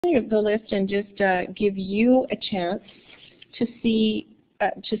The list and just give you a chance to see,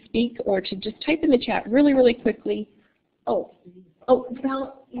 to speak or to just type in the chat really quickly. Oh,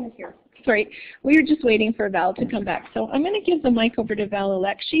 Val, you're here. Sorry, we were just waiting for Val to come back. So I'm going to give the mic over to Val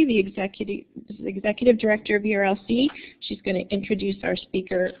Alexi, the Executive Director of ERLC. She's going to introduce our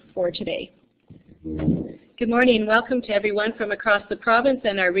speaker for today. Good morning. Welcome to everyone from across the province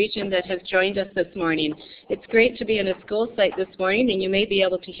and our region that has joined us this morning. It's great to be in a school site this morning, and you may be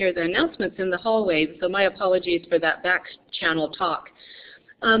able to hear the announcements in the hallway, so my apologies for that back channel talk.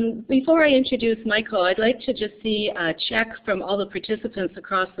 Before I introduce Michael, I'd like to just see a check from all the participants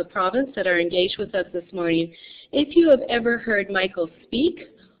across the province that are engaged with us this morning. If you have ever heard Michael speak,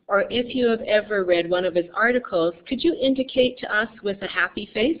 or if you have ever read one of his articles, could you indicate to us with a happy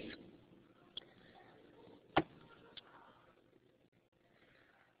face?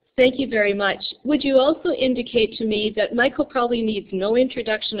 Thank you very much. Would you also indicate to me that Michael probably needs no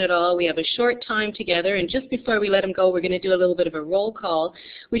introduction at all. We have a short time together, and just before we let him go, we're going to do a little bit of a roll call.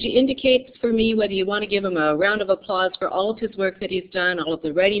 Would you indicate for me whether you want to give him a round of applause for all of his work that he's done, all of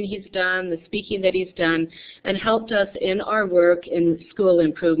the writing he's done, the speaking that he's done, and helped us in our work in school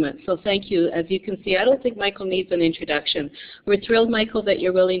improvement. So thank you. As you can see, I don't think Michael needs an introduction. We're thrilled, Michael, that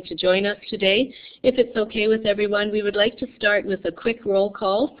you're willing to join us today. If it's okay with everyone, we would like to start with a quick roll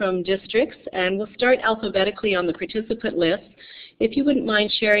call from districts, and we'll start alphabetically on the participant list. If you wouldn't mind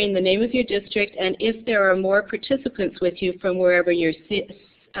sharing the name of your district and if there are more participants with you from wherever you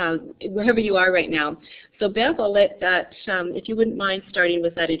are right now. So Bev, I'll let that, if you wouldn't mind starting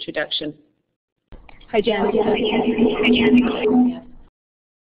with that introduction. Hi, Janet.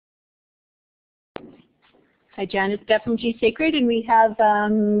 Hi, Jan. It's Beth from G Sacred, and we have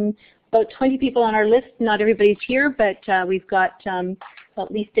about 20 people on our list. Not everybody's here, but we've got at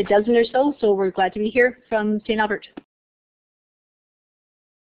least a dozen or so, so we're glad to be here from St. Albert.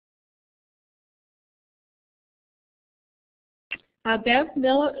 Bev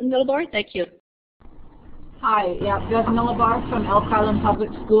Millibar, thank you. Hi, yeah, Bev Millibar from Elk Island Public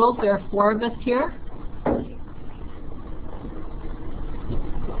Schools. There are 4 of us here.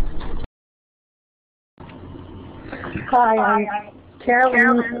 Hi, I'm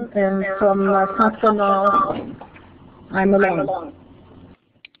Carolyn, and from Saint-Bernard. I'm alone.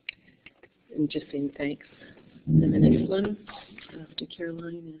 I'm just saying thanks. And the next one after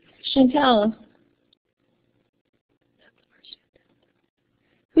Caroline is Chantal.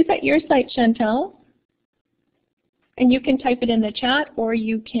 Who's at your site, Chantal? And you can type it in the chat or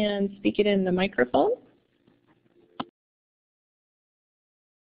you can speak it in the microphone.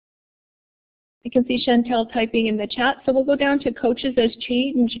 I can see Chantal typing in the chat, so we'll go down to coaches as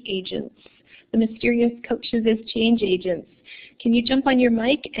change agents. The mysterious coaches as change agents. Can you jump on your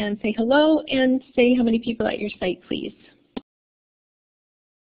mic and say hello and say how many people at your site, please?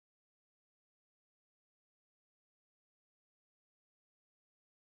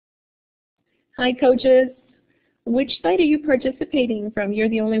 Hi, coaches. Which site are you participating from? You're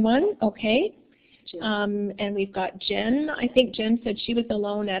the only one? Okay. And we've got Jen. I think Jen said she was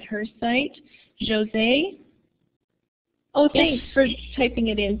alone at her site. Jose. Oh, thanks for typing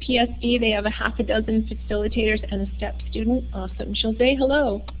it in. PSD, they have a half a dozen facilitators and a STEP student. Awesome. Jose,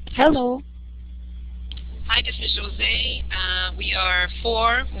 hello. Hello. Hi, this is Jose. We are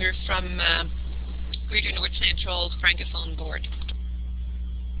 4. We're from Greater North Central Francophone Board.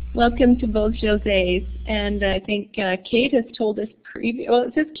 Welcome to both Jose's. And I think Kate has told us well,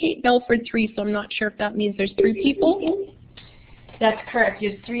 it says Kate Belford 3, so I'm not sure if that means there's 3 people. That's correct.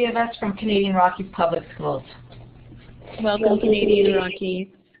 There's 3 of us from Canadian Rockies Public Schools. Welcome, Canadian Rockies.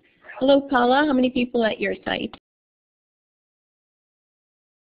 Hello, Paula. How many people at your site?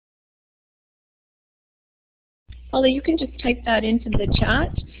 Paula, you can just type that into the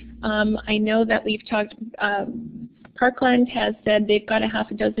chat. I know that we've talked, Parkland has said they've got a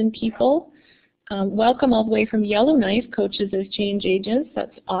half a dozen people. Welcome all the way from Yellowknife, coaches as change agents.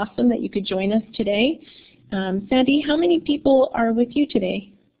 That's awesome that you could join us today. Sandy, how many people are with you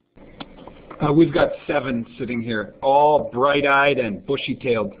today? We've got 7 sitting here, all bright-eyed and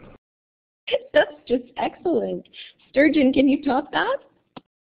bushy-tailed. That's just excellent. Sturgeon, can you top that?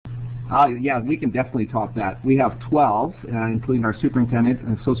 Yeah, we can definitely top that. We have 12, including our superintendent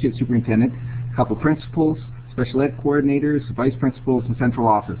and associate superintendent, a couple principals, special ed coordinators, vice principals, and central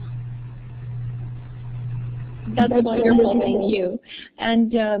office. That's wonderful, thank you.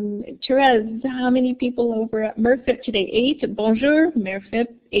 And Therese, how many people over at MERFIP today? 8. Bonjour, MERFIP,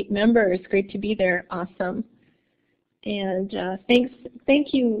 8 members. Great to be there. Awesome. And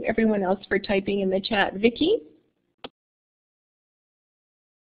thank you everyone else for typing in the chat. Vicki?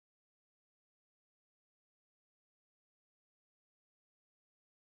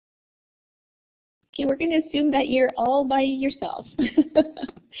 Okay, we're going to assume that you're all by yourself.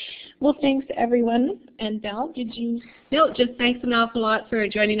 Well, thanks everyone. And Val, did you? No, just thanks an awful lot for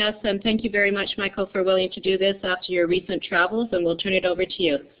joining us, and thank you very much, Michael, for willing to do this after your recent travels, and we'll turn it over to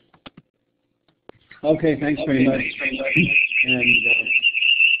you. Okay, thanks very much. And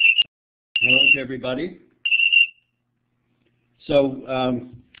hello to everybody. So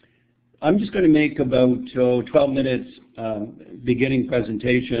I'm just going to make about 12 minutes beginning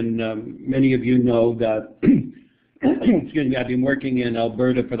presentation. Many of you know that excuse me, I've been working in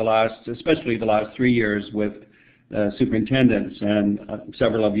Alberta for especially the last 3 years with superintendents, and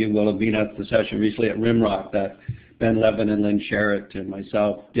several of you will have been at the session recently at Rimrock that Ben Levin and Lynn Sherritt and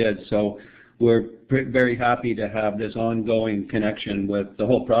myself did. So we're very happy to have this ongoing connection with the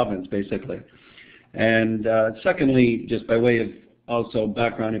whole province, basically. And secondly, just by way of also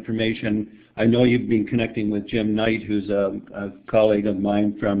background information, I know you've been connecting with Jim Knight, who's a colleague of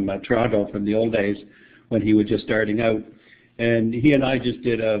mine from Toronto from the old days when he was just starting out. And he and I just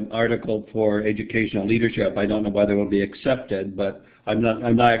did an article for educational leadership. I don't know whether it will be accepted, but I'm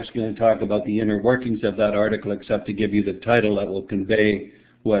not actually going to talk about the inner workings of that article except to give you the title that will convey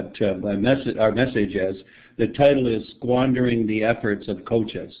what our message is. The title is Squandering the Efforts of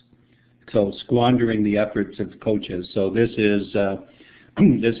Coaches. So squandering the efforts of coaches. So this is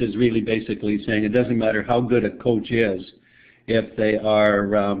really basically saying it doesn't matter how good a coach is if they're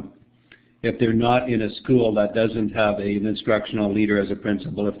not in a school that doesn't have an instructional leader as a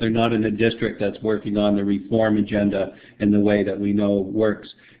principal, if they're not in a district that's working on the reform agenda in the way that we know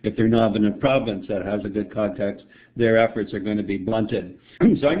works, if they're not in a province that has a good context, their efforts are going to be blunted.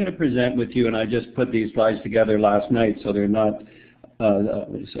 So I'm going to present with you, and I just put these slides together last night, so they're not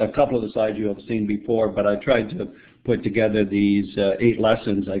a couple of the slides you have seen before, but I tried to put together these 8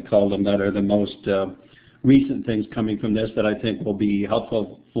 lessons, I call them, that are the most recent things coming from this that I think will be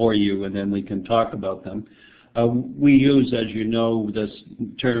helpful for you, and then we can talk about them. We use, as you know, this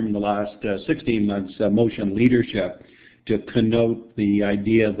term the last 16 months, motion leadership, to connote the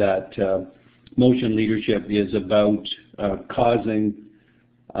idea that motion leadership is about causing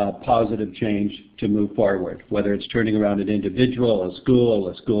positive change to move forward, whether it's turning around an individual, a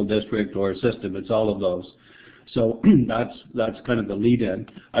school district, or a system. It's all of those. So that's kind of the lead-in.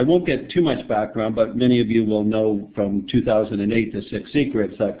 I won't get too much background, but many of you will know from 2008, the 6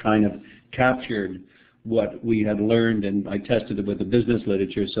 Secrets, that kind of captured what we had learned, and I tested it with the business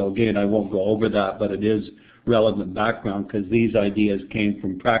literature. So again, I won't go over that, but it is relevant background because these ideas came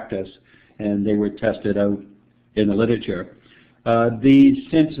from practice and they were tested out in the literature.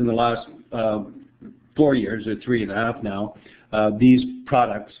 Since in the last 4 years, or 3.5 now, these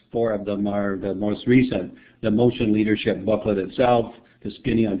products, 4 of them are the most recent. The motion leadership booklet itself, the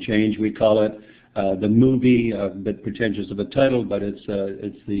Skinny on Change we call it, the movie, a bit pretentious of a title, but it's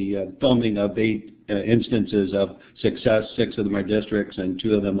the filming of 8 instances of success. 6 of them are districts and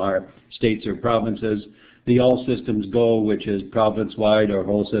 2 of them are states or provinces. The All Systems Go, which is province-wide or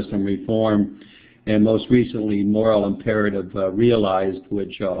whole system reform, and most recently Moral Imperative Realized,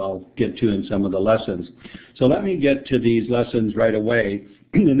 which I'll get to in some of the lessons. So let me get to these lessons right away.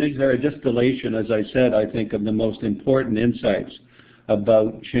 And these are a distillation, as I said, I think, of the most important insights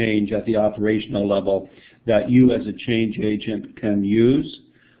about change at the operational level that you as a change agent can use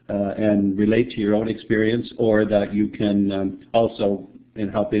and relate to your own experience, or that you can also, in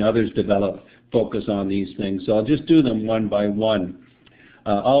helping others develop, focus on these things. So I'll just do them one by one.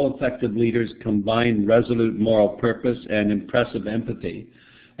 All effective leaders combine resolute moral purpose and impressive empathy.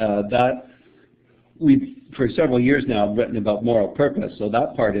 That we've, for several years now, written about moral purpose, so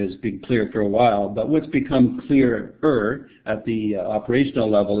that part has been clear for a while. But what's become clearer at the operational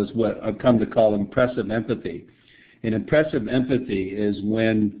level is what I've come to call impressive empathy. And impressive empathy is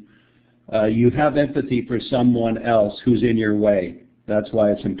when you have empathy for someone else who's in your way. That's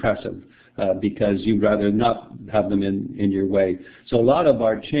why it's impressive. Because you'd rather not have them in your way. So a lot of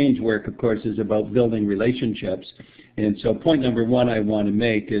our change work, of course, is about building relationships. And so point number 1 I want to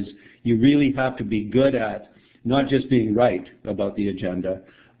make is you really have to be good at not just being right about the agenda,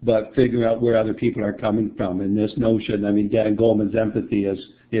 but figuring out where other people are coming from. And this notion, I mean, Dan Goleman's empathy is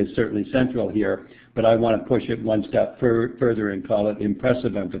certainly central here, but I want to push it one step further and call it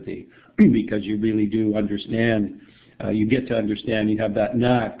impressive empathy, because you really do understand, you get to understand, you have that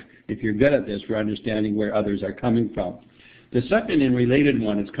knack, if you're good at this, for understanding where others are coming from. The second and related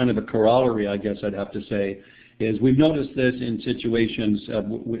one, it's kind of a corollary, I guess I'd have to say, is we've noticed this in situations of,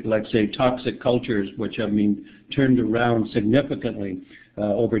 like, say, toxic cultures, which have been turned around significantly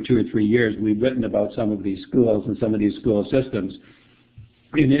over 2 or 3 years. We've written about some of these schools and some of these school systems.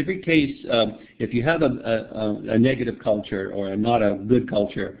 In every case, if you have a negative culture or not a good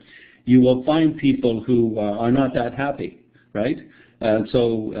culture, you will find people who are not that happy, right?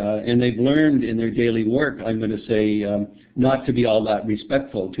 And they've learned in their daily work, I'm going to say, not to be all that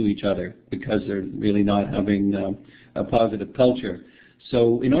respectful to each other because they're really not having a positive culture.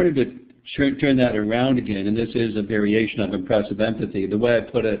 So in order to turn that around again, and this is a variation of impressive empathy, the way I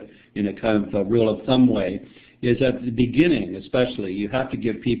put it in a kind of a rule of thumb way is at the beginning especially, you have to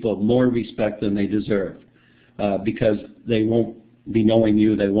give people more respect than they deserve because they won't be knowing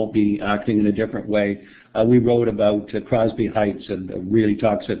you, they won't be acting in a different way. We wrote about Crosby Heights and a really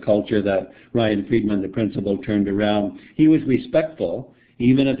toxic culture that Ryan Friedman, the principal, turned around. He was respectful,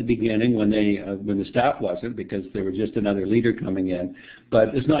 even at the beginning when the staff wasn't, because there was just another leader coming in.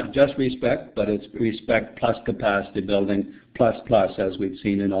 But it's not just respect, but it's respect plus capacity building plus, as we've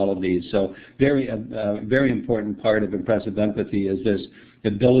seen in all of these. So very important part of impressive empathy is this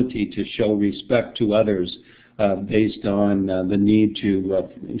ability to show respect to others based on the need to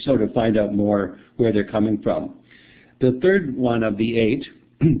sort of find out more where they're coming from. The third one of the 8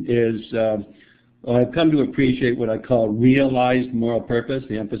 is I've come to appreciate what I call realized moral purpose,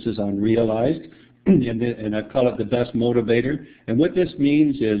 the emphasis on realized, and I call it the best motivator. And what this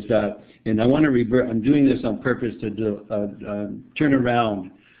means is that, and I want to revert, I'm doing this on purpose to turn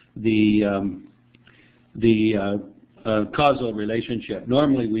around the causal relationship.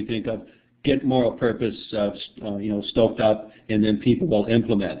 Normally we think of get moral purpose stoked up, and then people will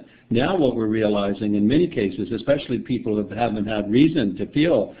implement. Now what we're realizing in many cases, especially people who haven't had reason to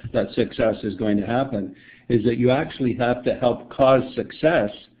feel that success is going to happen, is that you actually have to help cause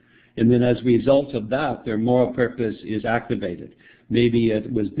success, and then as a result of that, their moral purpose is activated. Maybe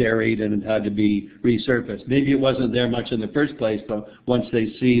it was buried and it had to be resurfaced. Maybe it wasn't there much in the first place, but once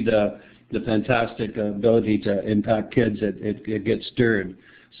they see the fantastic ability to impact kids, it gets stirred.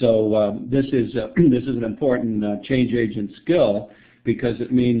 So this is an important change agent skill, because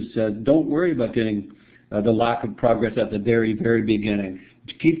it means don't worry about getting the lack of progress at the very, very beginning.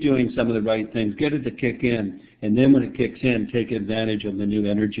 Keep doing some of the right things, get it to kick in, and then when it kicks in, take advantage of the new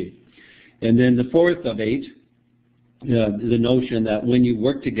energy. And then the fourth of 8, the notion that when you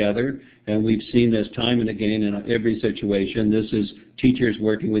work together, and we've seen this time and again in every situation, this is teachers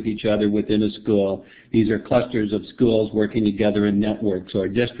working with each other within a school. These are clusters of schools working together in networks, or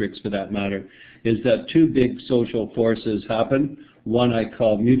districts for that matter, is that 2 big social forces happen. One I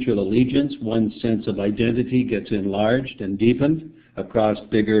call mutual allegiance. One sense of identity gets enlarged and deepened across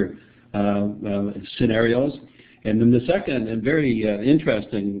bigger scenarios. And then the second, and very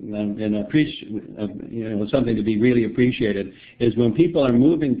interesting and something to be really appreciated, is when people are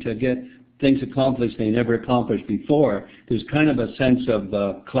moving to get things accomplished they never accomplished before, there's kind of a sense of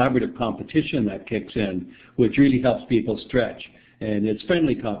collaborative competition that kicks in, which really helps people stretch. And it's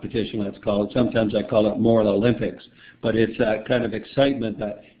friendly competition, let's call it. Sometimes I call it moral Olympics. But it's that kind of excitement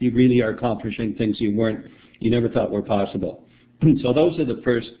that you really are accomplishing things you never thought were possible. So those are the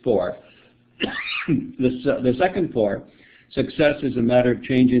first 4. The second 4, success is a matter of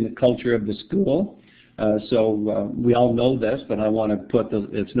changing the culture of the school. We all know this, but I want to put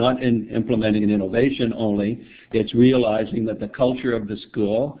it's not in implementing an innovation only. It's realizing that the culture of the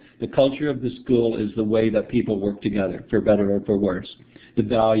school is the way that people work together, for better or for worse. The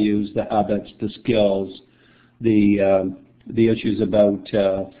values, the habits, the skills, the issues about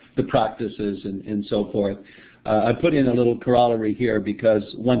the practices and so forth. I put in a little corollary here because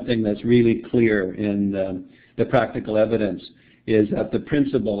one thing that's really clear in the practical evidence is that the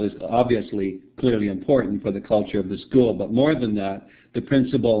principal is obviously clearly important for the culture of the school, but more than that, the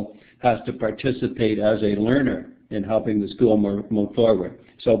principal has to participate as a learner in helping the school move forward.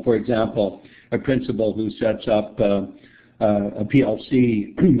 So for example, a principal who sets up a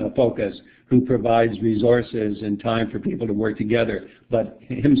PLC focus, who provides resources and time for people to work together, but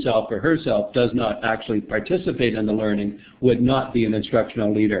himself or herself does not actually participate in the learning, would not be an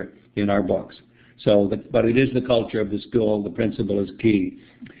instructional leader in our books. But it is the culture of the school. The principal is key.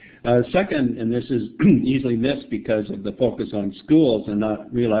 Second, and this is easily missed because of the focus on schools and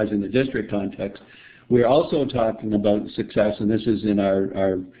not realizing the district context, we're also talking about success, and this is in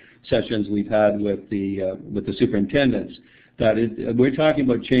our sessions we've had with the superintendents, that we're talking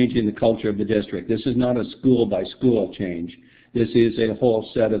about changing the culture of the district. This is not a school-by-school change. This is a whole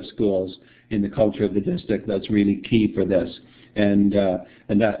set of schools in the culture of the district that's really key for this. And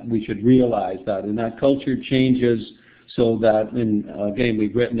that we should realize that. And that culture changes so that, and again,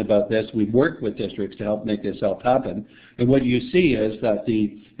 we've written about this, we've worked with districts to help make this happen. And what you see is that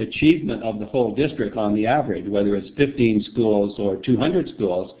the achievement of the whole district on the average, whether it's 15 schools or 200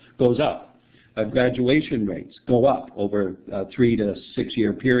 schools, goes up. Graduation rates go up over a 3 to 6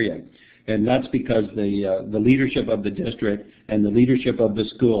 year period. And that's because the leadership of the district and the leadership of the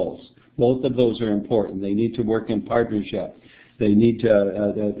schools Both of those are important. They need to work in partnership. They need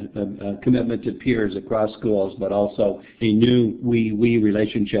a commitment to peers across schools, but also a new we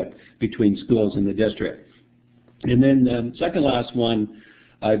relationship between schools and the district. And then the second last one,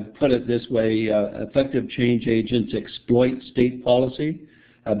 I put it this way, effective change agents exploit state policy.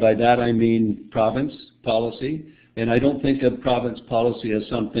 By that I mean province policy. And I don't think of province policy as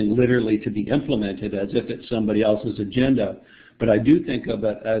something literally to be implemented as if it's somebody else's agenda, but I do think of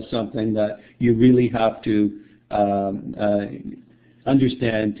it as something that you really have to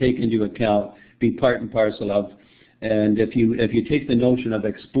understand, take into account, be part and parcel of. And if you take the notion of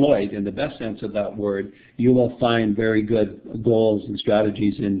exploit in the best sense of that word, you will find very good goals and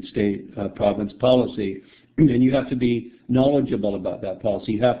strategies in state province policy. And you have to be knowledgeable about that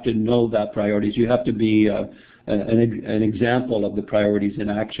policy. You have to know that priorities. You have to be an example of the priorities in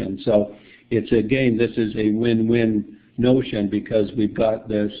action. So it's, again, this is a win-win notion because we've got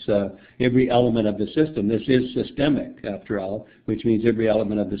this, every element of the system. This is systemic, after all, which means every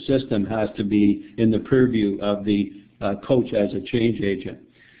element of the system has to be in the purview of the coach as a change agent.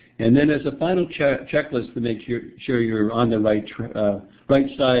 And then as a final checklist to make sure you're on the right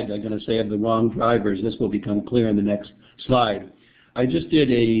side, I'm going to say, of the wrong drivers. This will become clear in the next slide. I just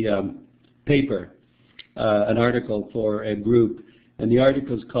did a paper, an article for a group, and the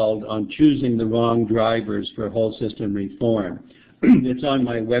article is called On Choosing the Wrong Drivers for Whole System Reform. It's on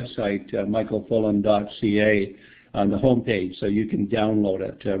my website, michaelfullan.ca, on the homepage, so you can download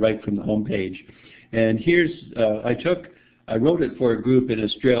it right from the homepage. And here's, I wrote it for a group in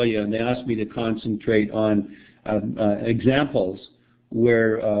Australia, and they asked me to concentrate on examples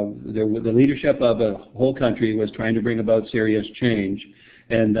where the leadership of a whole country was trying to bring about serious change,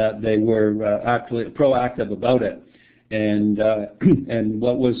 and that they were actually proactive about it, and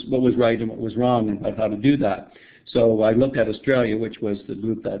what was right and what was wrong, and how to do that. So I looked at Australia, which was the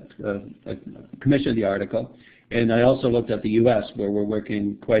group that commissioned the article, and I also looked at the U.S., where we're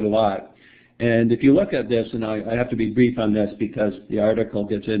working quite a lot. And if you look at this, and I have to be brief on this because the article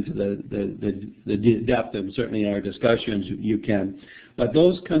gets into the depth, and certainly in our discussions you can. But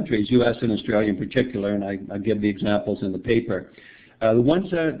those countries, U.S. and Australia in particular, and I give the examples in the paper, the ones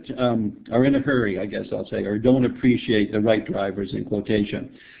that are in a hurry, I guess I'll say, or don't appreciate the right drivers, in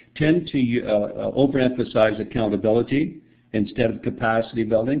quotation, tend to overemphasize accountability instead of capacity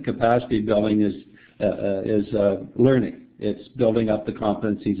building. Capacity building is learning. It's building up the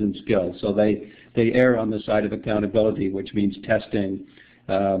competencies and skills. So they err on the side of accountability, which means testing,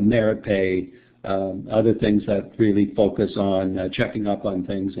 merit pay, other things that really focus on checking up on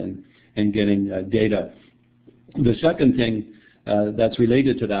things and getting data. The second thing that's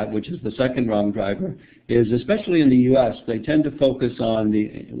related to that, which is the second wrong driver, is especially in the U.S., they tend to focus on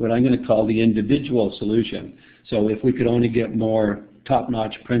what I'm going to call the individual solution. So if we could only get more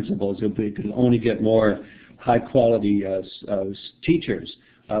top-notch principals, if we could only get more high-quality teachers,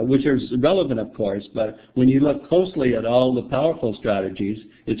 which is relevant, of course, but when you look closely at all the powerful strategies,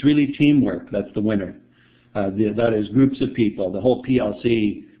 it's really teamwork that's the winner. That is groups of people. The whole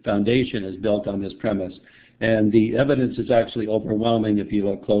PLC foundation is built on this premise. And the evidence is actually overwhelming if you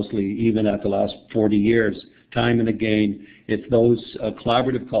look closely, even at the last 40 years. Time and again, it's those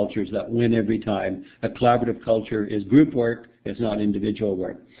collaborative cultures that win every time. A collaborative culture is group work, it's not individual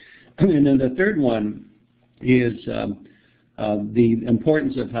work. And then the third one is the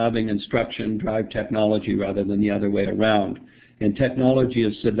importance of having instruction drive technology rather than the other way around. And technology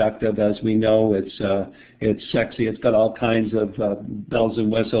is seductive, as we know. It's sexy. It's got all kinds of bells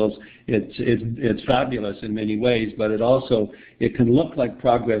and whistles. It's fabulous in many ways, but it can look like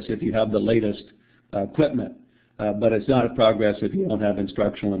progress if you have the latest equipment, but it's not a progress if you don't have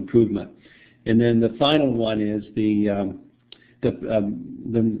instructional improvement. And then the final one is the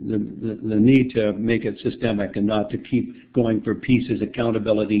need to make it systemic and not to keep going for pieces,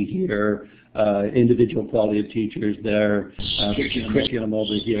 accountability here, individual quality of teachers there, curriculum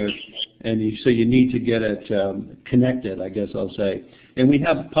over here, and so you need to get it connected, I guess I'll say. And we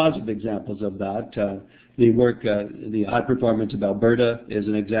have positive examples of that. The work, the High Performance of Alberta is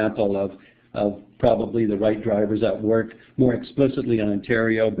an example of probably the right drivers at work. More explicitly in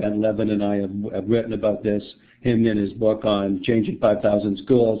Ontario, Ben Levin and I have written about this, him in his book on Changing 5,000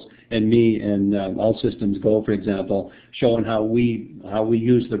 Schools, and me in All Systems Go, for example, showing how we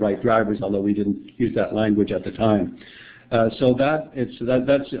use the right drivers, although we didn't use that language at the time. So it's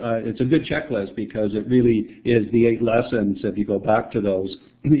a good checklist because it really is the 8 lessons, if you go back to those,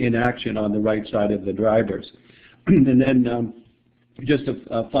 in action on the right side of the drivers. And then just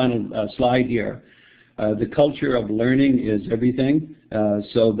a final slide here. The culture of learning is everything,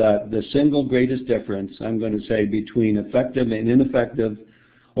 so that the single greatest difference, I'm going to say, between effective and ineffective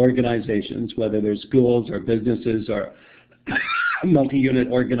organizations, whether they're schools or businesses or multi-unit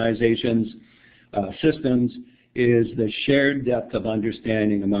organizations, systems, is the shared depth of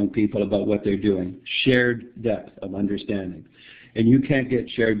understanding among people about what they're doing. Shared depth of understanding. And you can't get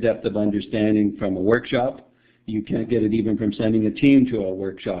shared depth of understanding from a workshop. You can't get it even from sending a team to a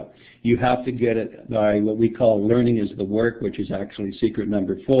workshop. You have to get it by what we call learning is the work, which is actually secret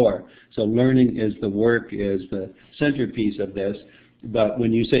number 4. So learning is the work is the centerpiece of this. But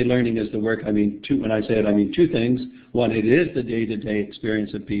when you say learning is the work, I mean when I say it, I mean two things. One, it is the day-to-day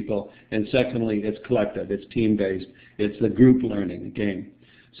experience of people, and secondly, it's collective, it's team-based, it's the group learning game.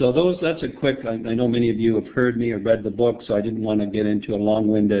 So that's a quick, I know many of you have heard me or read the book, so I didn't want to get into a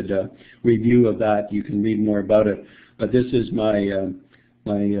long-winded review of that. You can read more about it. But this is my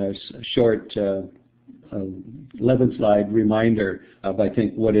short 11-slide reminder of, I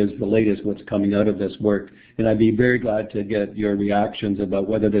think, what is the latest, what's coming out of this work. And I'd be very glad to get your reactions about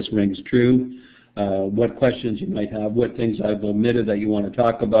whether this rings true, what questions you might have, what things I've omitted that you want to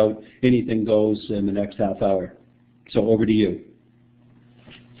talk about. Anything goes in the next half hour. So over to you.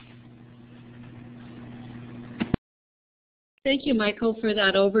 Thank you, Michael, for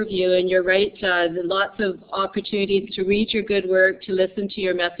that overview. And you're right, lots of opportunities to read your good work, to listen to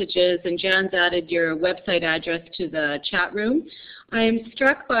your messages, and Jan's added your website address to the chat room. I'm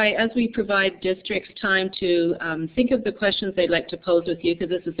struck by, as we provide districts time to think of the questions they'd like to pose with you, because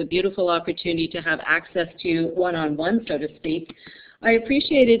this is a beautiful opportunity to have access to one-on-one, so to speak. I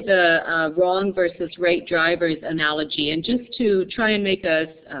appreciated the wrong versus right drivers analogy, and just to try and make us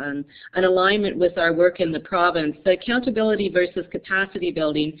an alignment with our work in the province, the accountability versus capacity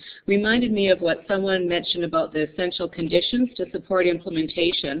building reminded me of what someone mentioned about the essential conditions to support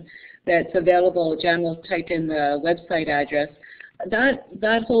implementation that's available. Jan will type in the website address.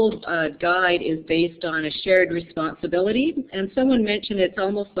 That whole guide is based on a shared responsibility, and someone mentioned it's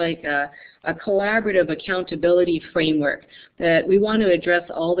almost like a collaborative accountability framework, that we want to address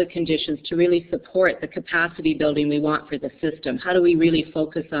all the conditions to really support the capacity building we want for the system. How do we really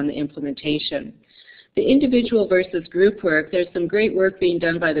focus on the implementation? The individual versus group work, there's some great work being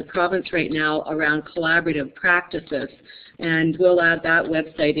done by the province right now around collaborative practices, and we'll add that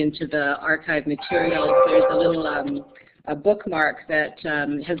website into the archive materials. There's a little a bookmark that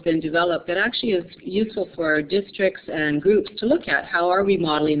has been developed that actually is useful for districts and groups to look at. How are we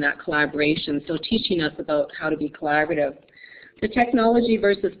modeling that collaboration? So teaching us about how to be collaborative. The technology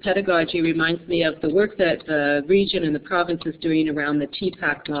versus pedagogy reminds me of the work that the region and the province is doing around the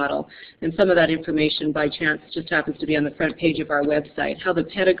TPAC model. And some of that information, by chance, just happens to be on the front page of our website, how the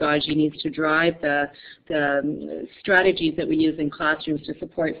pedagogy needs to drive the strategies that we use in classrooms to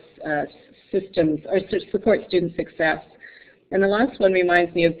support systems or to support student success. And the last one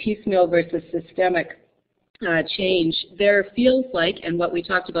reminds me of piecemeal versus systemic change. There feels like, and what we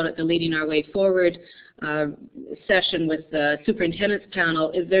talked about at the Leading Our Way Forward session with the superintendent's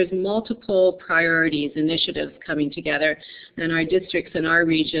panel, is there's multiple priorities, initiatives coming together. And our districts in our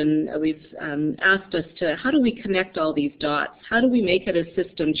region, we've asked us to, how do we connect all these dots? How do we make it a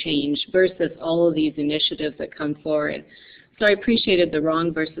system change versus all of these initiatives that come forward? So I appreciated the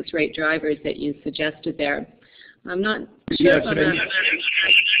wrong versus right drivers that you suggested there. I'm not sure about that.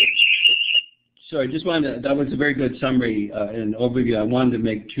 Sorry, just wanted that was a very good summary and overview. I wanted to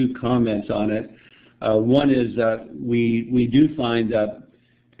make two comments on it. One is that we do find that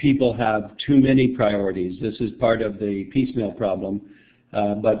people have too many priorities. This is part of the piecemeal problem,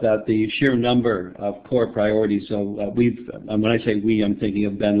 but that the sheer number of core priorities, so when I say we, I'm thinking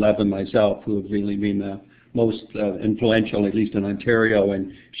of Ben Levin, myself, who have really been the most influential, at least in Ontario,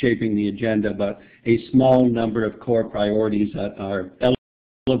 in shaping the agenda, but a small number of core priorities that are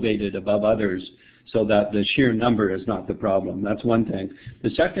elevated above others so that the sheer number is not the problem. That's one thing.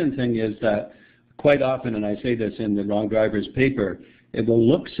 The second thing is that quite often, and I say this in the Wrong Drivers paper, it will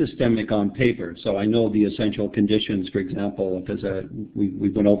look systemic on paper. So I know the essential conditions, for example, because we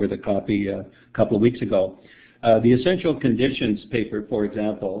went over the copy a couple of weeks ago. The essential conditions paper, for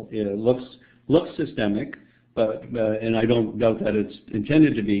example, it looks systemic, but and I don't doubt that it's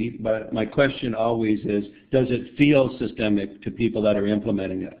intended to be, but my question always is, does it feel systemic to people that are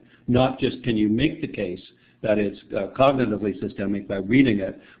implementing it? Not just can you make the case that it's cognitively systemic by reading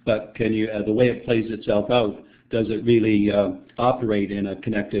it, but can you, the way it plays itself out, does it really operate in a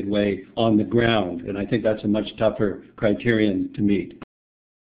connected way on the ground? And I think that's a much tougher criterion to meet.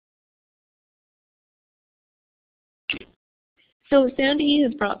 So Sandy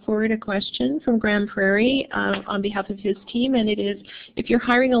has brought forward a question from Grand Prairie on behalf of his team, and it is, if you're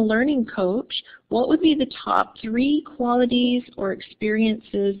hiring a learning coach, what would be the top 3 qualities or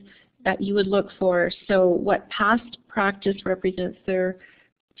experiences that you would look for? So what past practice represents their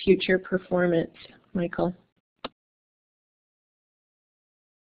future performance, Michael?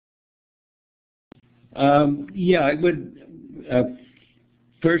 Yeah, I would.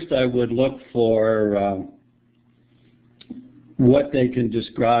 First, I would look for what they can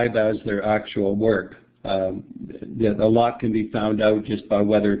describe as their actual work. A lot can be found out just by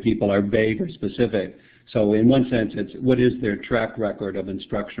whether people are vague or specific. So in one sense, it's what is their track record of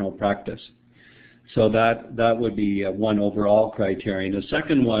instructional practice. So that would be one overall criterion. The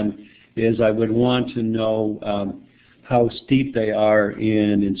second one is I would want to know how steep they are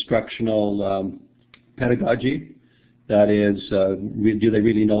in instructional pedagogy. That is, do they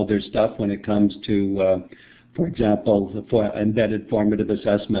really know their stuff when it comes to, for example, embedded formative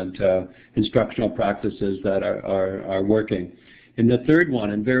assessment, instructional practices that are working. And the third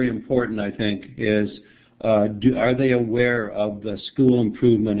one, and very important I think, is are they aware of the school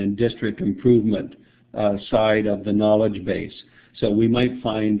improvement and district improvement side of the knowledge base? So we might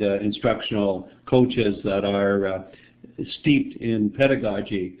find instructional coaches that are steeped in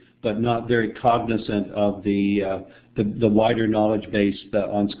pedagogy, but not very cognizant of the wider knowledge base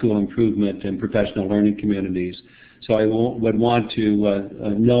on school improvement and professional learning communities. So I would want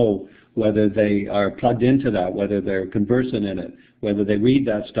to know whether they are plugged into that, whether they're conversant in it, whether they read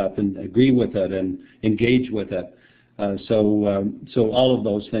that stuff and agree with it and engage with it. So all of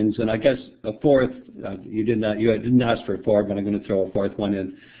those things. And I guess a fourth, you didn't ask for a fourth, but I'm going to throw a fourth one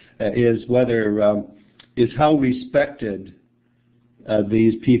in, is whether is how respected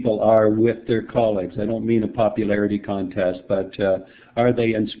these people are with their colleagues. I don't mean a popularity contest, but are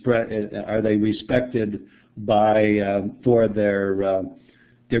they respected by for their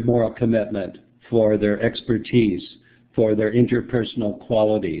moral commitment, for their expertise, for their interpersonal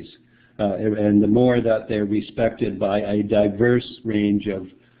qualities, and the more that they're respected by a diverse range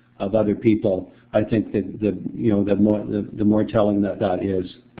of other people, I think that the more telling that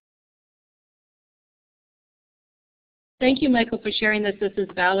is. Thank you, Michael, for sharing this. This is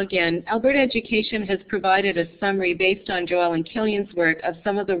Val again. Alberta Education has provided a summary based on Joelle and Killian's work of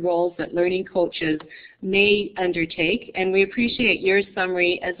some of the roles that learning coaches may undertake, and we appreciate your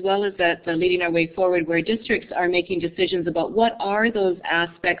summary as well as that the Leading Our Way Forward, where districts are making decisions about what are those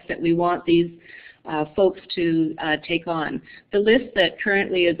aspects that we want these folks to take on. The list that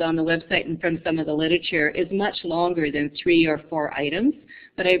currently is on the website and from some of the literature is much longer than 3 or 4 items.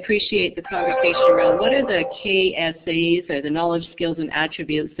 But I appreciate the conversation around what are the KSAs or the knowledge, skills, and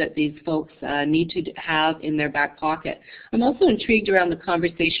attributes that these folks need to have in their back pocket. I'm also intrigued around the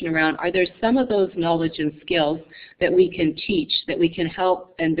conversation around, are there some of those knowledge and skills that we can teach, that we can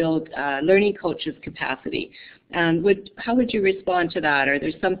help and build learning coaches' capacity? And how would you respond to that? Are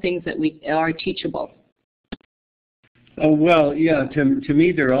there some things that are teachable? Oh, well, yeah, to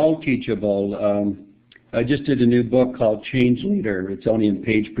me they're all teachable. I just did a new book called Change Leader. It's only in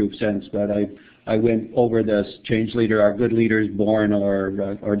page-proof sense, but I went over this. Change Leader, are good leaders born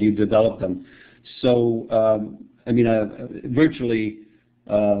or do you develop them? So, I mean, virtually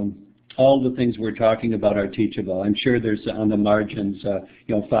all the things we're talking about are teachable. I'm sure there's on the margins,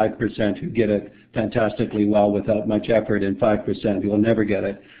 5% who get it fantastically well without much effort and 5% who will never get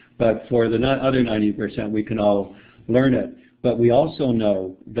it. But for the other 90%, we can all learn it. But we also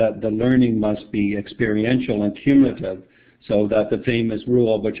know that the learning must be experiential and cumulative, so that the famous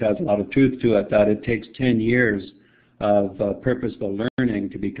rule, which has a lot of truth to it, that it takes 10 years of purposeful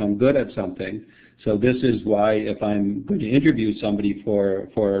learning to become good at something. So this is why if I'm going to interview somebody for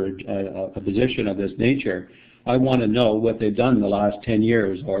a position of this nature, I want to know what they've done the last 10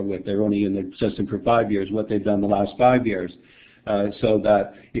 years, or if they're only in the system for 5 years, what they've done the last 5 years. So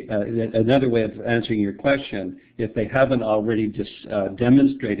that another way of answering your question, if they haven't already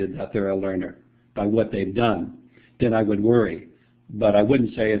demonstrated that they're a learner by what they've done, then I would worry. But I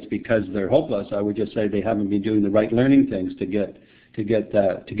wouldn't say it's because they're hopeless. I would just say they haven't been doing the right learning things to get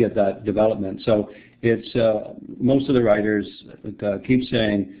that development. So it's most of the writers keep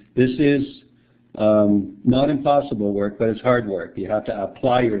saying this is not impossible work, but it's hard work. You have to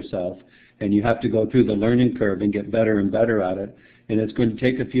apply yourself. And you have to go through the learning curve and get better and better at it. And it's going to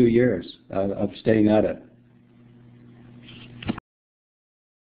take a few years of staying at it.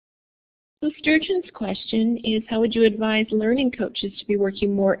 So Sturgeon's question is, how would you advise learning coaches to be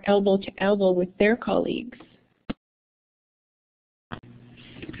working more elbow to elbow with their colleagues?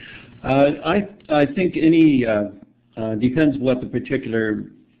 I think any, depends what the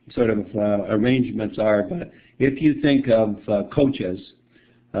particular sort of arrangements are, but if you think of coaches,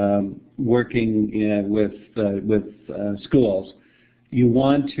 working with schools, you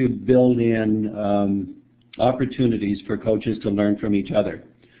want to build in opportunities for coaches to learn from each other.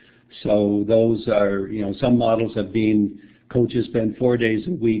 So those are, some models have been Coaches spend 4 days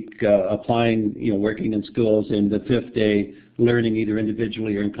a week applying, working in schools, and the 5th day learning either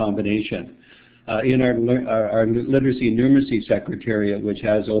individually or in combination. In our Literacy and Numeracy Secretariat, which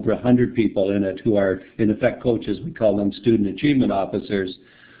has over 100 people in it who are, in effect, coaches, we call them Student Achievement Officers,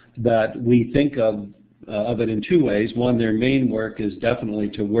 that we think of it in 2 ways. One, their main work is definitely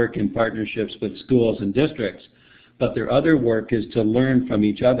to work in partnerships with schools and districts, but their other work is to learn from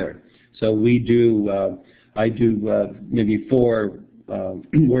each other. So I do maybe 4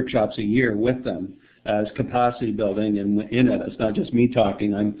 workshops a year with them as capacity building, and in it, it's not just me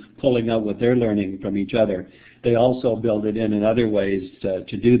talking, I'm pulling out what they're learning from each other. They also build it in other ways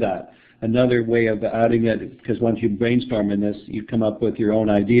to do that. Another way of adding it, because once you brainstorm in this, you come up with your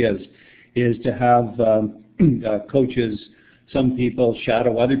own ideas, is to have coaches, some people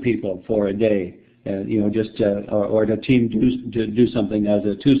shadow other people for a day, or the team do something as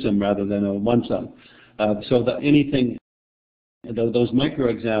a twosome rather than a onesome. So that anything, those micro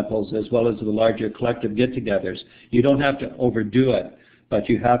examples as well as the larger collective get-togethers, you don't have to overdo it, but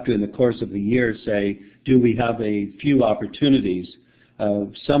you have to in the course of the year say, do we have a few opportunities,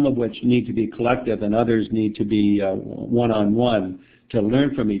 some of which need to be collective and others need to be one-on-one to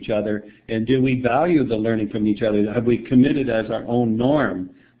learn from each other, and do we value the learning from each other? Have we committed as our own norm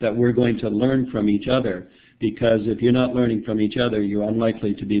that we're going to learn from each other? Because if you're not learning from each other, you're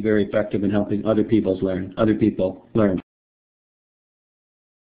unlikely to be very effective in helping other people learn.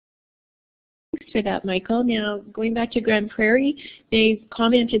 Thanks for that, Michael. Now, going back to Grand Prairie, they've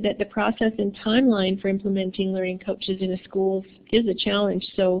commented that the process and timeline for implementing learning coaches in the schools is a challenge.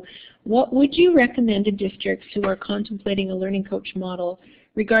 So what would you recommend to districts who are contemplating a learning coach model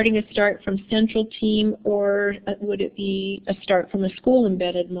regarding a start from central team, or would it be a start from a school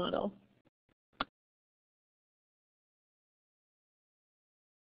embedded model?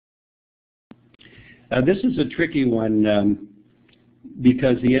 This is a tricky one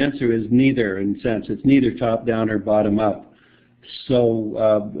because the answer is neither, in a sense. It's neither top-down or bottom-up.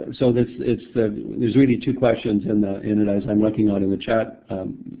 So, there's really 2 questions in it as I'm looking out in the chat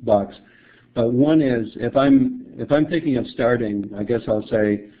box. But one is, if I'm thinking of starting, I guess I'll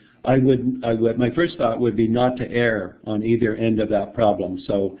say my first thought would be not to err on either end of that problem.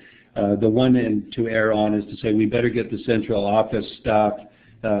 So, the one end to err on is to say we better get the central office staff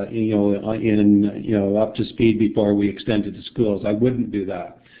up to speed before we extend it to schools. I wouldn't do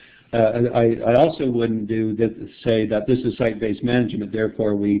that. I also wouldn't say that this is site-based management,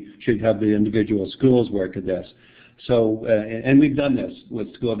 therefore we should have the individual schools work at this. So, and we've done this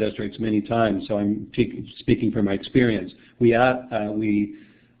with school districts many times, so I'm speaking from my experience. We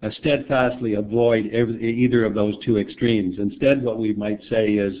steadfastly avoid either of those 2 extremes. Instead, what we might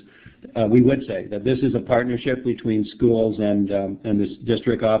say is, we would say that this is a partnership between schools and this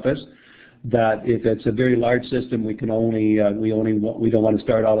district office, that if it's a very large system, we don't want to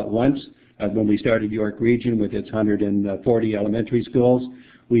start all at once. When we started York Region with its 140 elementary schools,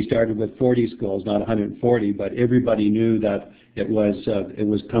 we started with 40 schools, not 140, but everybody knew that it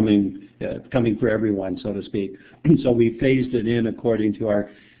was coming for everyone, so to speak. So we phased it in according to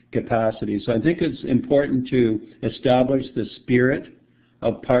our capacity. So I think it's important to establish the spirit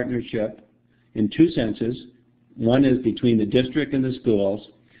of partnership in 2 senses. One is between the district and the schools,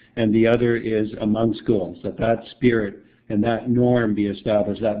 and the other is among schools, that spirit and that norm be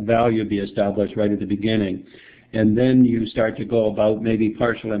established, that value be established right at the beginning. And then you start to go about maybe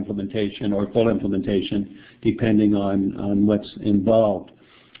partial implementation or full implementation, depending on what's involved.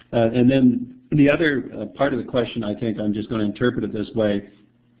 And then the other part of the question, I think I'm just going to interpret it this way,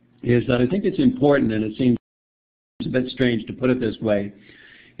 is that I think it's important, and it seems a bit strange to put it this way,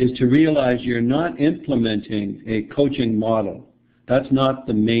 is to realize you're not implementing a coaching model. That's not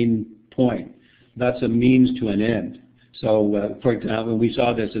the main point. That's a means to an end. So, for example, we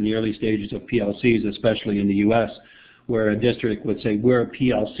saw this in the early stages of PLCs, especially in the U.S., where a district would say, we're a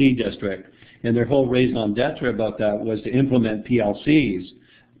PLC district, and their whole raison d'etre about that was to implement PLCs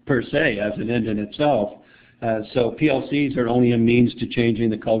per se as an end in itself. So PLCs are only a means to changing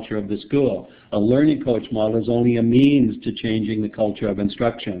the culture of the school. A learning coach model is only a means to changing the culture of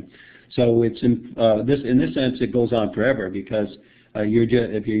instruction. So it's in this sense, it goes on forever, because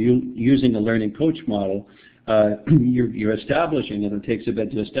if you're using a learning coach model, you're establishing it. It takes a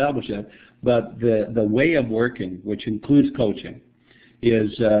bit to establish it, but the way of working, which includes coaching,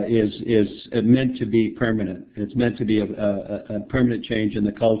 is meant to be permanent. It's meant to be a permanent change in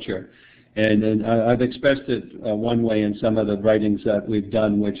the culture. And I've expressed it one way in some of the writings that we've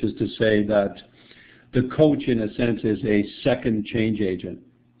done, which is to say that the coach, in a sense, is a second change agent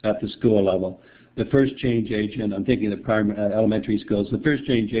at the school level. The first change agent, I'm thinking of elementary schools, the first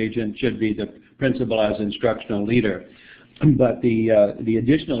change agent should be the principal as instructional leader. But the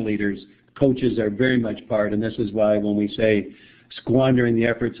additional leaders, coaches are very much part, and this is why when we say squandering the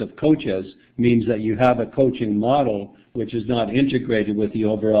efforts of coaches means that you have a coaching model which is not integrated with the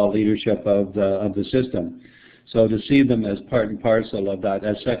overall leadership of the system. So to see them as part and parcel of that,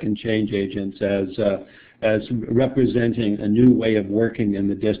 as second change agents, as representing a new way of working in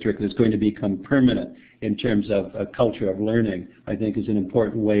the district that's going to become permanent in terms of a culture of learning, I think is an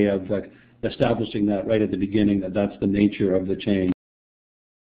important way of establishing that right at the beginning, that that's the nature of the change.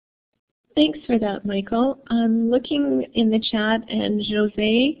 Thanks for that, Michael. I'm looking in the chat, and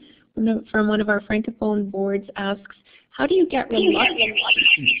Jose from one of our Francophone boards asks, how do you get reluctant to work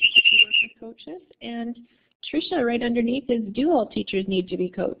with coaches? And Tricia, right underneath, is do all teachers need to be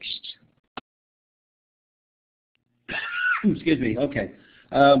coached? Excuse me. Okay.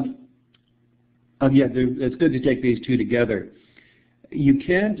 Yeah, it's good to take these two together. You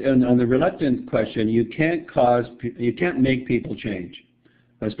can't, on the reluctant question, you can't make people change,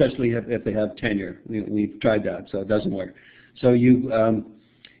 especially if they have tenure. We've tried that, so it doesn't work. So you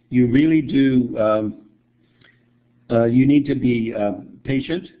really do. You need to be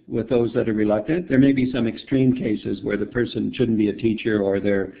patient with those that are reluctant. There may be some extreme cases where the person shouldn't be a teacher or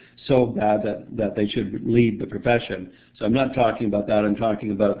they're so bad that they should leave the profession. So I'm not talking about that. I'm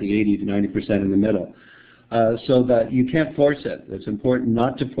talking about the 80 to 90% in the middle. So that you can't force it. It's important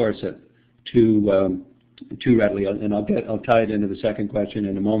not to force it too readily, and I'll tie it into the second question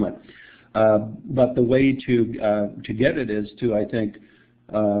in a moment. But the way to get it is to, I think,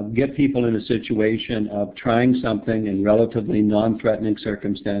 get people in a situation of trying something in relatively non-threatening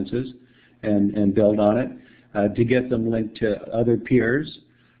circumstances and build on it, to get them linked to other peers.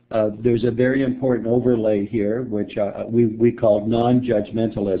 There's a very important overlay here, which we call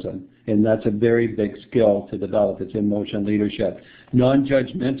non-judgmentalism, and that's a very big skill to develop. It's emotion leadership.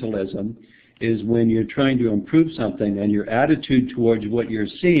 Non-judgmentalism is when you're trying to improve something and your attitude towards what you're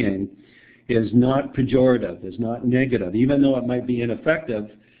seeing is not pejorative, is not negative. Even though it might be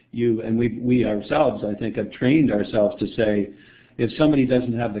ineffective, we ourselves, I think, have trained ourselves to say, if somebody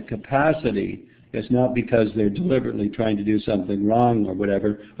doesn't have the capacity, it's not because they're deliberately trying to do something wrong or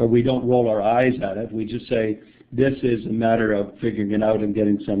whatever, or we don't roll our eyes at it. We just say, this is a matter of figuring it out and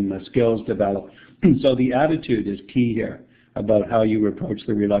getting some skills developed. So the attitude is key here about how you approach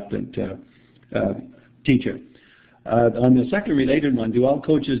the reluctant teacher. On the second related one, do all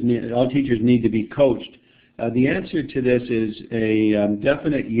teachers need to be coached? The answer to this is a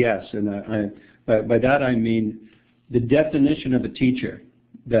definite yes, and by that I mean the definition of a teacher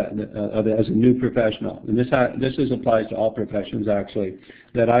as a new professional, and this applies to all professions actually,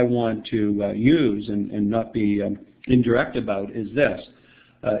 that I want to use and not be indirect about is this.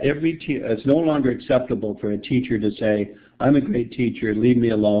 It's no longer acceptable for a teacher to say, I'm a great teacher, leave me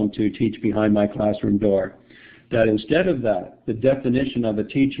alone to teach behind my classroom door. That instead of that, the definition of a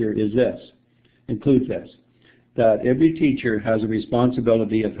teacher is this, includes this, that every teacher has a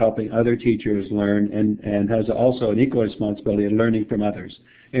responsibility of helping other teachers learn and has also an equal responsibility of learning from others.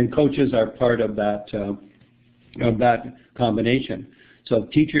 And coaches are part of that combination. So if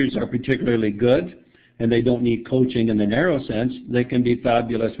teachers are particularly good and they don't need coaching in the narrow sense, they can be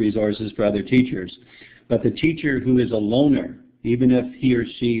fabulous resources for other teachers. But the teacher who is a loner, even if he or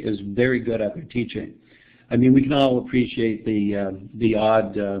she is very good at their teaching, I mean, we can all appreciate the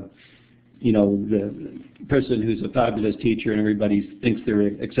odd, the person who's a fabulous teacher and everybody thinks they're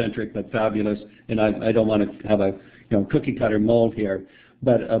eccentric but fabulous. And I don't want to have a cookie cutter mold here,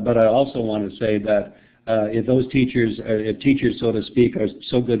 but I also want to say that if teachers, so to speak, are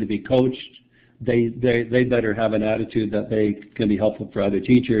so good to be coached, they better have an attitude that they can be helpful for other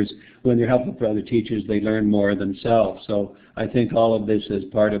teachers. When they're helpful for other teachers, they learn more themselves. So I think all of this is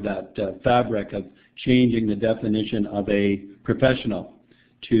part of that fabric of changing the definition of a professional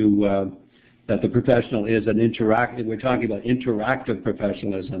to that the professional is an interactive, we're talking about interactive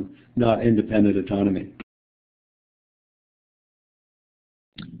professionalism, not independent autonomy.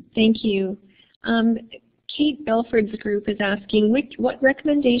 Thank you. Kate Belford's group is asking, what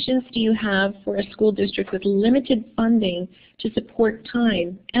recommendations do you have for a school district with limited funding to support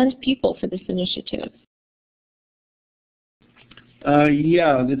time and people for this initiative?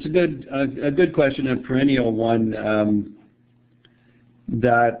 Yeah, it's a good question, a perennial one.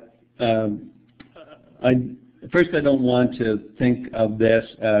 First, I don't want to think of this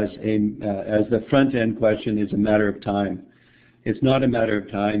as the front end question is a matter of time. It's not a matter of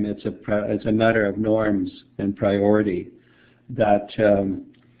time. It's a matter of norms and priority. That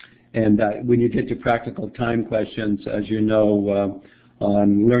when you get to practical time questions, as you know,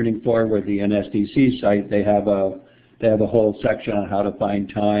 on Learning Forward, the NSDC site, they have a whole section on how to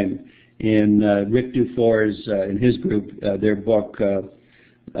find time In Rick Dufour's, in his group, their book,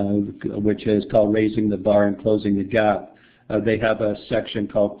 which is called Raising the Bar and Closing the Gap, they have a section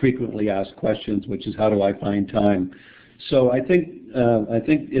called Frequently Asked Questions, which is how do I find time. So I think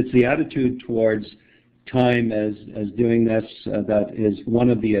it's the attitude towards time as doing this that is one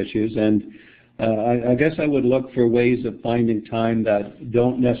of the issues. And I guess I would look for ways of finding time that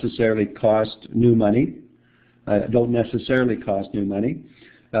don't necessarily cost new money, and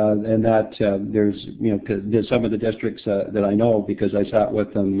that there's some of the districts that I know because I sat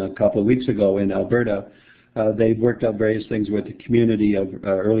with them a couple of weeks ago in Alberta. They've worked out various things with the community of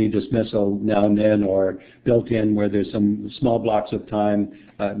early dismissal now and then, or built in where there's some small blocks of time,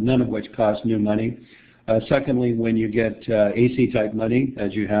 none of which cost new money. Secondly, when you get AC-type money,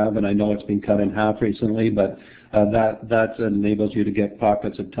 as you have, and I know it's been cut in half recently, but that enables you to get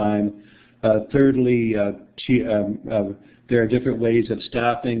pockets of time. Thirdly, there are different ways of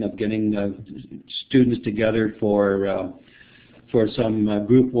staffing, of getting students together for some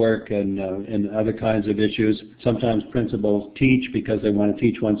group work and other kinds of issues. Sometimes principals teach because they want to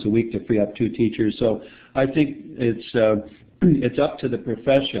teach once a week to free up 2 teachers. So I think it's up to the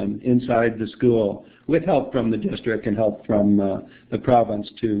profession inside the school, with help from the district and help from the province,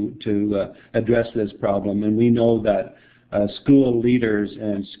 to address this problem. And we know that school leaders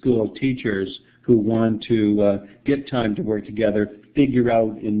and school teachers who want to get time to work together figure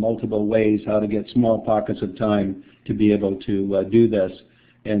out in multiple ways how to get small pockets of time to be able to do this.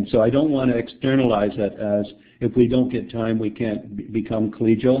 And so I don't want to externalize it as if we don't get time we can't become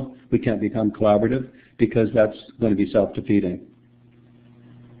collegial, we can't become collaborative, because that's going to be self-defeating.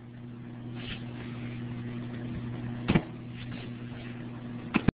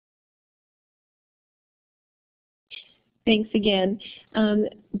 Thanks again.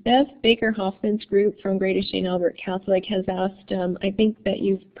 Beth Baker-Hoffman's group from Greater St. Albert Catholic has asked, I think that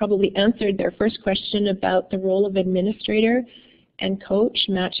you've probably answered their first question about the role of administrator and coach,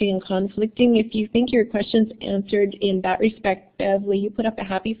 matching and conflicting. If you think your question's answered in that respect, Bev, will you put up a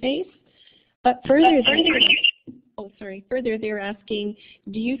happy face? But further, further they're asking,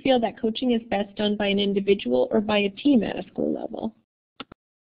 do you feel that coaching is best done by an individual or by a team at a school level?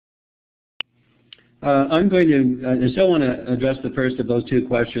 I'm going to, I still want to address the first of those 2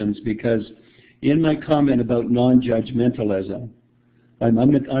 questions, because in my comment about non-judgmentalism, I'm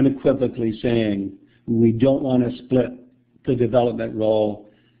unequivocally saying we don't want to split the development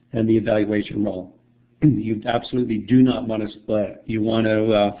role and the evaluation role. You absolutely do not want to split. You want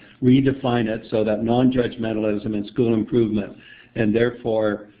to redefine it so that non-judgmentalism and school improvement, and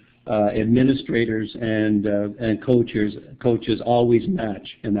therefore administrators and coaches always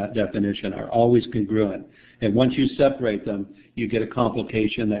match in that definition, are always congruent. And once you separate them, you get a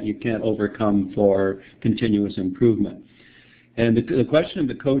complication that you can't overcome for continuous improvement. And the question of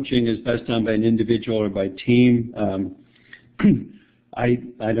the coaching is best done by an individual or by team. I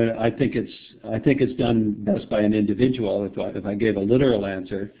think it's done best by an individual if I gave a literal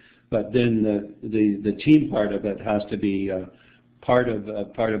answer, but then the team part of it has to be part of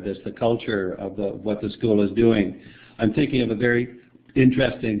this, the culture of what the school is doing. I'm thinking of a very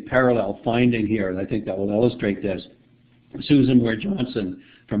interesting parallel finding here, and I think that will illustrate this. Susan Ware-Johnson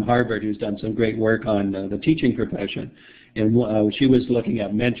from Harvard, who's done some great work on the teaching profession, and she was looking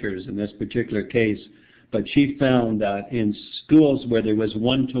at mentors in this particular case, but she found that in schools where there was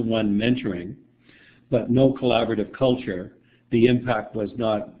one-to-one mentoring, but no collaborative culture, the impact was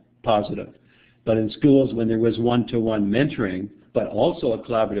not positive. But in schools when there was one-to-one mentoring, but also a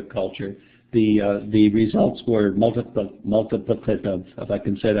collaborative culture, the results were multiplicative, if I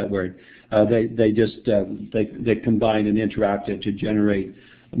can say that word. They combined and interacted to generate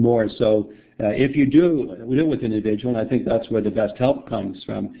more. So if you do it with an individual, and I think that's where the best help comes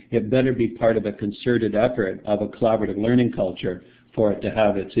from, it better be part of a concerted effort of a collaborative learning culture for it to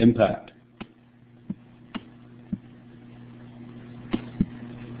have its impact.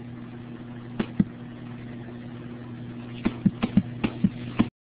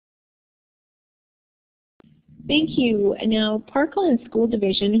 Thank you. Now, Parkland School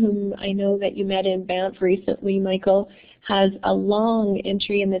Division, whom I know that you met in Banff recently, Michael, has a long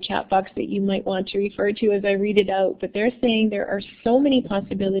entry in the chat box that you might want to refer to as I read it out. But they're saying there are so many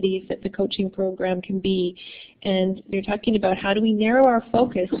possibilities that the coaching program can be. And they're talking about how do we narrow our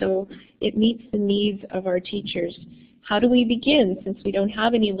focus so it meets the needs of our teachers. How do we begin, since we don't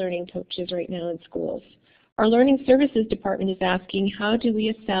have any learning coaches right now in schools? Our Learning Services Department is asking, how do we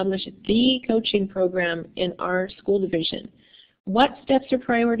establish the coaching program in our school division? What steps or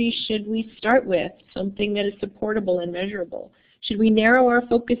priorities should we start with, something that is supportable and measurable? Should we narrow our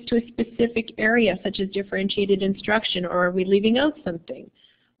focus to a specific area, such as differentiated instruction, or are we leaving out something?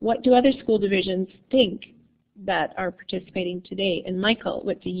 What do other school divisions think that are participating today? And Michael,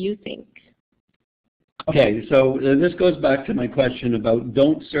 what do you think? Okay, so this goes back to my question about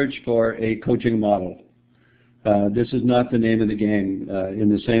don't search for a coaching model. This is not the name of the game in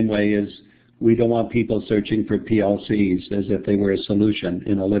the same way as we don't want people searching for PLCs as if they were a solution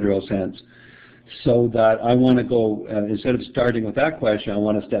in a literal sense. So that I want to go, instead of starting with that question, I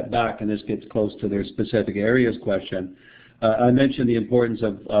want to step back, and this gets close to their specific areas question. I mentioned the importance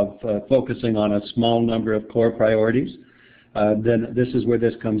of focusing on a small number of core priorities. Then this is where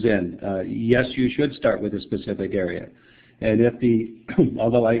this comes in. Yes, you should start with a specific area. And if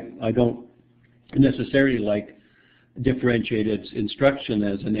although I don't necessarily like differentiated instruction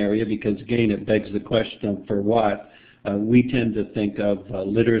as an area, because again it begs the question of for what, we tend to think of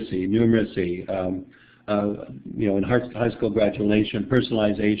literacy, numeracy, in high school graduation,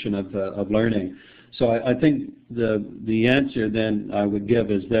 personalization of learning. So I think the answer then I would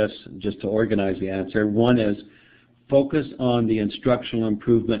give is this, just to organize the answer. One is focus on the instructional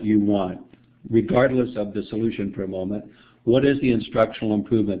improvement you want, regardless of the solution for a moment. What is the instructional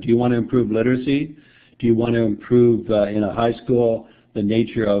improvement? Do you want to improve literacy? Do you want to improve in a high school the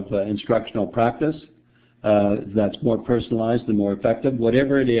nature of instructional practice that's more personalized and more effective?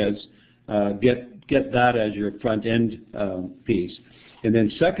 Whatever it is, get that as your front end piece. And then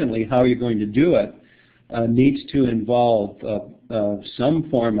secondly, how you're going to do it needs to involve some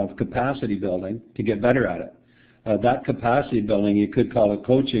form of capacity building to get better at it. That capacity building, you could call it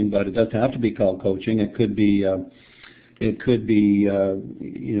coaching, but it doesn't have to be called coaching. It could be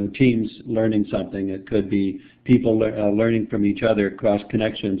teams learning something. It could be people learning from each other, cross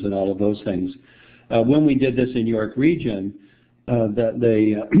connections, and all of those things. When we did this in York Region, and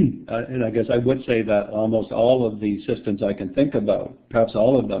I guess I would say that almost all of the systems I can think about, perhaps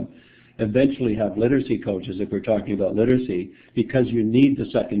all of them, eventually have literacy coaches if we're talking about literacy, because you need the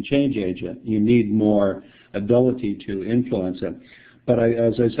second change agent. You need more ability to influence it. But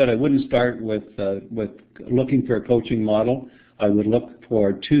as I said, I wouldn't start with looking for a coaching model. I would look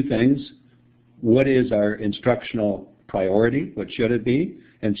for two things. What is our instructional priority? What should it be?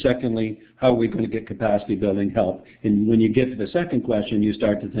 And secondly, how are we going to get capacity building help? And when you get to the second question, you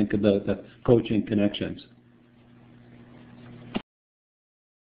start to think about the coaching connections.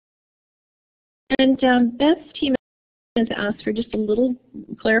 And Beth's team has asked for just a little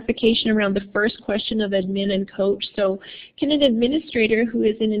clarification around the first question of admin and coach. So can an administrator who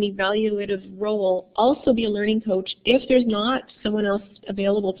is in an evaluative role also be a learning coach if there's not someone else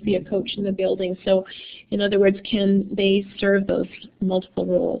available to be a coach in the building? So in other words, can they serve those multiple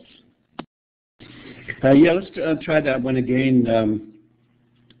roles? Yeah, let's try that one again.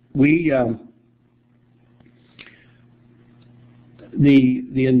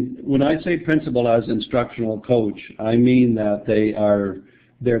 When I say principal as instructional coach, I mean that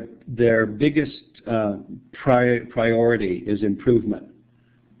their biggest priority is improvement,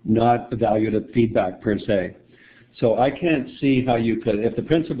 not evaluative feedback per se. So I can't see how you could, if the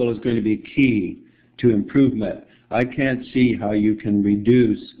principal is going to be key to improvement, I can't see how you can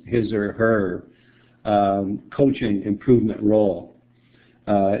reduce his or her coaching improvement role.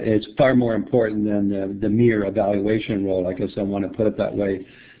 It's far more important than the mere evaluation role, I guess I want to put it that way.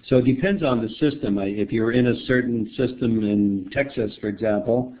 So it depends on the system. If you're in a certain system in Texas, for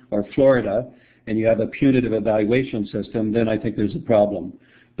example, or Florida, and you have a punitive evaluation system, then I think there's a problem.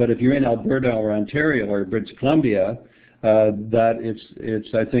 But if you're in Alberta or Ontario or British Columbia, I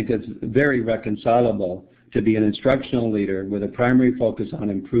think it's very reconcilable to be an instructional leader with a primary focus on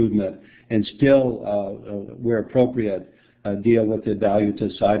improvement and still, where appropriate, deal with the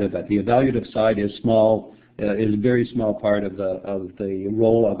evaluative side of it. The evaluative side is small, is a very small part of the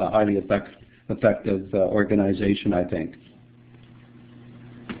role of a highly effective organization, I think.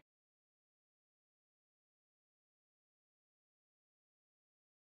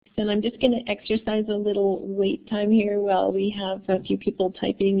 And I'm just going to exercise a little wait time here while we have a few people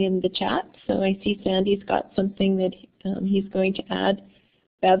typing in the chat. So I see Sandy's got something that he's going to add.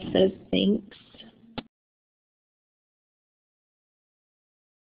 Bev says thanks.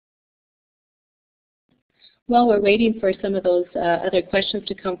 While we're waiting for some of those other questions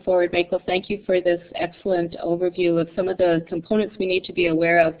to come forward, Michael, thank you for this excellent overview of some of the components we need to be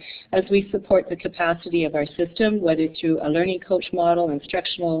aware of as we support the capacity of our system, whether through a learning coach model,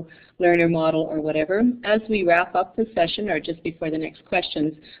 instructional learner model, or whatever. As we wrap up the session, or just before the next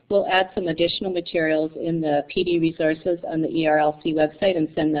questions, we'll add some additional materials in the PD resources on the ERLC website and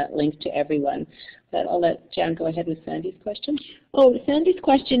send that link to everyone. But I'll let Jan go ahead with Sandy's question. Oh, Sandy's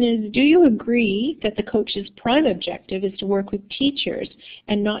question is, do you agree that the coach's prime objective is to work with teachers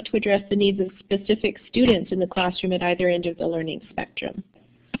and not to address the needs of specific students in the classroom at either end of the learning spectrum?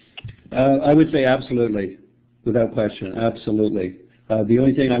 I would say absolutely, without question, absolutely. The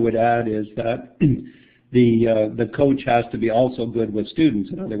only thing I would add is that the coach has to be also good with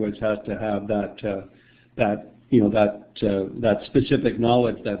students. In other words, has to have that specific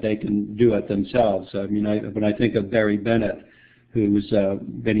knowledge that they can do it themselves. I mean, when I think of Barry Bennett, who's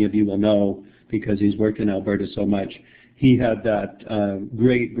many of you will know because he's worked in Alberta so much, he had that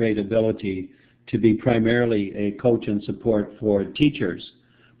great ability to be primarily a coach and support for teachers,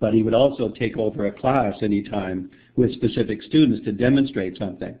 but he would also take over a class anytime with specific students to demonstrate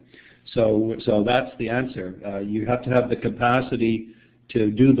something. So that's the answer. You have to have the capacity to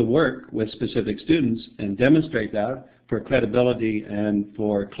do the work with specific students and demonstrate that for credibility and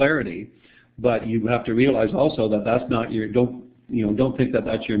for clarity. But you have to realize also that that's not your, don't think that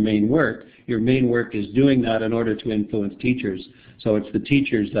that's your main work. Your main work is doing that in order to influence teachers. So it's the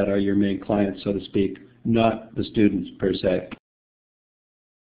teachers that are your main clients, so to speak, not the students per se.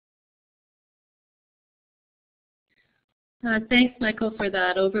 Thanks, Michael, for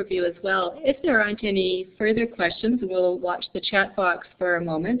that overview as well. If there aren't any further questions, we'll watch the chat box for a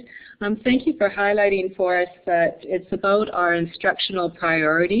moment. Thank you for highlighting for us that it's about our instructional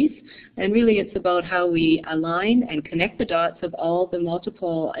priorities, and really it's about how we align and connect the dots of all the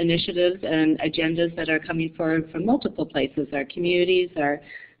multiple initiatives and agendas that are coming forward from multiple places, our communities, our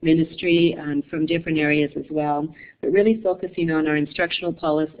ministry, and from different areas as well, but really focusing on our instructional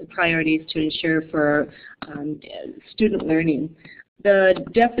priorities to ensure for student learning. The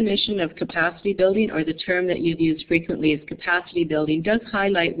definition of capacity building, or the term that you've used frequently is capacity building, does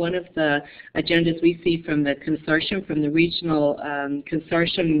highlight one of the agendas we see from the consortium, from the regional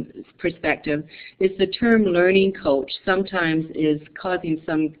consortium perspective, is the term learning coach sometimes is causing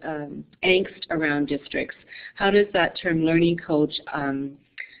some angst around districts. How does that term learning coach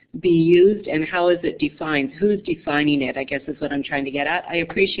be used, and how is it defined? Who's defining it, I guess is what I'm trying to get at. I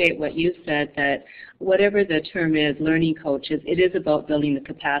appreciate what you said, that whatever the term is, learning coaches, it is about building the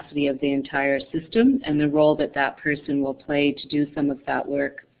capacity of the entire system and the role that that person will play to do some of that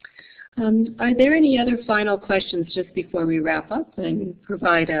work. Are there any other final questions just before we wrap up and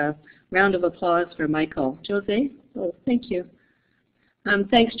provide a round of applause for Michael? Jose? Oh, thank you.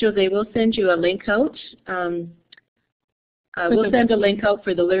 Thanks, Jose. We'll send you a link out. We'll send a link out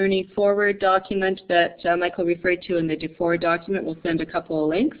for the Learning Forward document that Michael referred to in the DeFore document. We'll send a couple of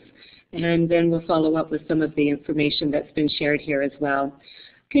links, and then we'll follow up with some of the information that's been shared here as well.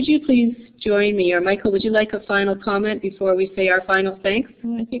 Could you please join me, or Michael, would you like a final comment before we say our final thanks?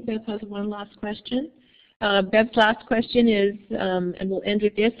 I think Bev has one last question. Bev's last question is, and we'll end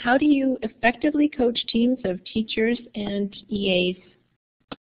with this, how do you effectively coach teams of teachers and EAs?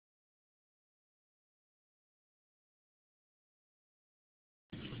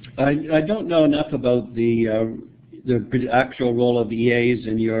 I don't know enough about the actual role of EAs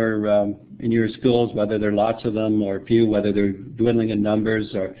in your schools, whether there are lots of them or few, whether they're dwindling in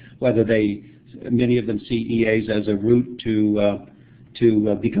numbers, or whether many of them see EAs as a route to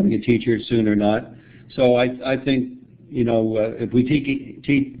becoming a teacher soon or not. So I think, if we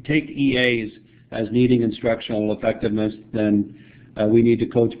take EAs as needing instructional effectiveness, then we need to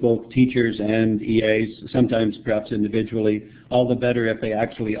coach both teachers and EAs, sometimes perhaps individually. All the better if they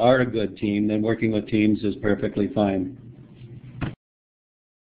actually are a good team, then working with teams is perfectly fine.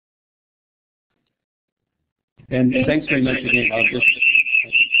 And thanks very much again. I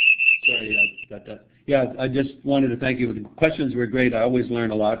just wanted to thank you. The questions were great. I always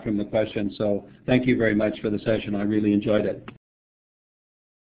learn a lot from the questions, so thank you very much for the session. I really enjoyed it.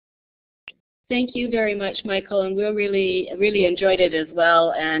 Thank you very much, Michael, and we really enjoyed it as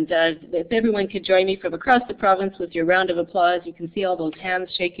well. And if everyone could join me from across the province with your round of applause, you can see all those hands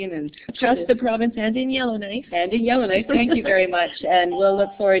shaking. And across the province and in Yellowknife. And in Yellowknife, thank you very much. And we'll look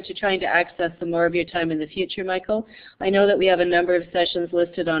forward to trying to access some more of your time in the future, Michael. I know that we have a number of sessions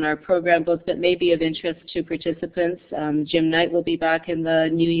listed on our program book that may be of interest to participants. Jim Knight will be back in the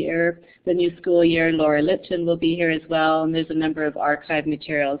new school year. Laura Lipton will be here as well, and there's a number of archive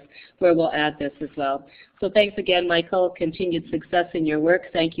materials where we'll add this as well. So thanks again, Michael. Continued success in your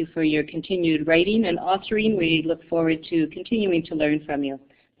work. Thank you for your continued writing and authoring. We look forward to continuing to learn from you.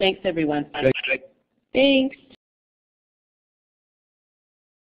 Thanks, everyone. Thanks. Thanks.